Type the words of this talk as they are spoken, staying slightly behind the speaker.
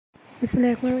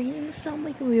Bismillahirrahmanirrahim. Assalamu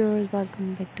alaikum viewers, welcome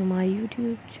back to my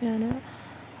YouTube channel.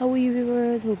 How are you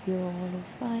viewers? Hope you all are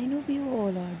fine. Hope you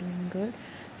all are doing good.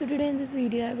 So today in this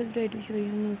video I will try to show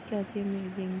you most classy,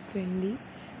 amazing, trendy,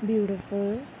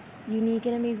 beautiful, unique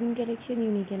and amazing collection,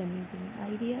 unique and amazing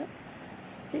idea,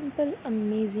 simple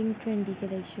amazing trendy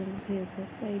collection of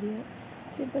haircuts idea,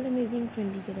 simple amazing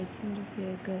trendy collection of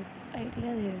haircuts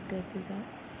idea, haircuts design,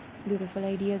 beautiful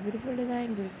ideas, beautiful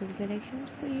design, beautiful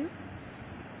collections for you.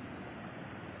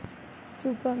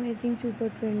 Super amazing, super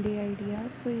trendy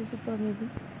ideas for you, super amazing,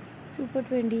 super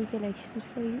trendy collections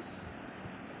for you.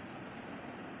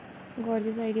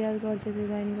 Gorgeous ideas, gorgeous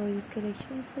design, gorgeous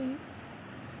collections for you.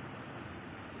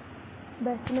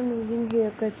 Best and amazing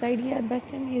haircuts idea, best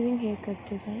and amazing haircuts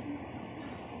design.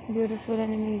 Beautiful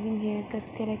and amazing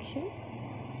haircuts collection.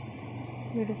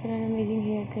 Beautiful and amazing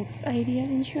haircuts ideas.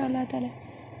 Inshallah ta'ala,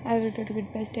 I will try to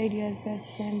get best ideas, best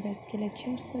design, best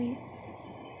collections for you.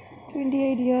 Trendy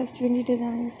ideas, trendy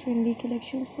designs, trendy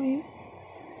collections for you.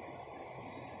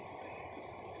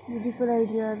 Beautiful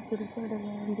ideas, beautiful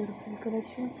design, beautiful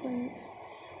collections for you.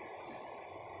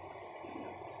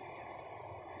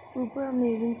 Super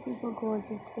amazing, super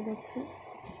gorgeous collection.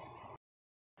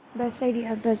 Best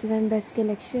ideas, best design, best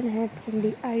collection है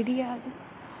trendy ideas.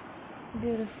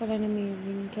 Beautiful and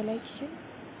amazing collection.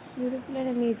 Beautiful and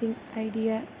amazing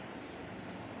ideas.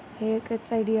 Haircuts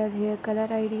ideas, hair color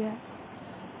ideas.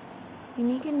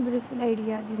 Unique and beautiful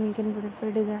ideas, unique and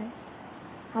beautiful design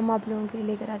हम आप लोगों के लिए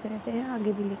लेकर आते रहते हैं,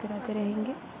 आगे भी लेकर आते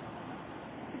रहेंगे.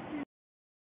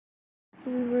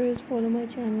 So viewers, follow my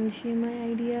channel, share my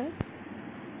ideas,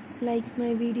 like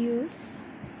my videos.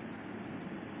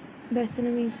 Best and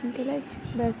amazing collection,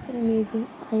 best and amazing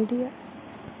ideas,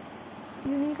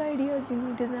 unique ideas,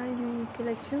 unique designs, unique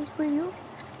collections for you.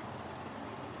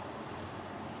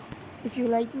 If you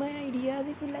like my ideas,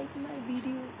 if you like my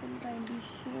videos, then kindly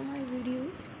share my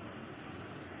videos.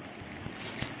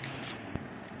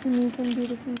 Unique and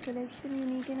beautiful collection,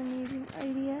 unique and amazing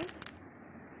ideas.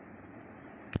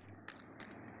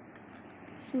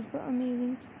 Super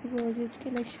amazing, super gorgeous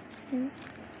collection for you.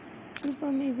 Super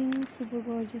amazing, super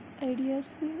gorgeous ideas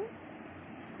for you.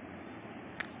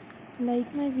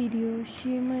 Like my video,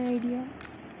 share my idea.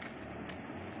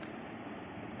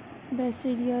 Best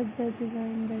ideas, best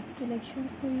design, best collections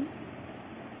for you.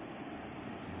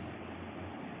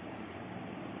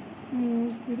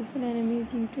 Most beautiful and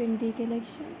amazing trendy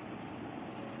collection.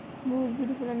 Most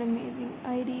beautiful and amazing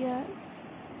ideas.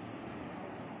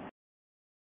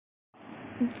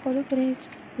 Follow करें,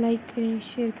 like करें,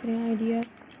 share करें ideas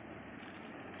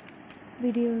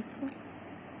videos को,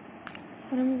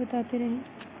 और हमें बताते रहें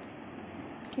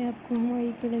कि आपको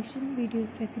हमारी कलेक्शन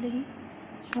वीडियोस कैसी लगी.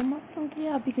 हम आप लोगों के लिए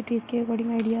आप ही के टेस्ट के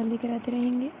अकॉर्डिंग आइडियाज़ लेकर आते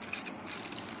रहेंगे,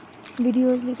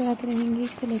 वीडियोस लेकर आते रहेंगे,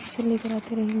 कलेक्शन लेकर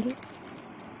आते रहेंगे.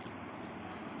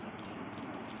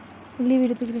 अगली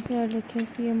वीडियो तक ख्याल रखें.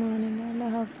 फी अमान अल्लाह. अल्लाह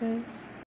हाफ़िज़.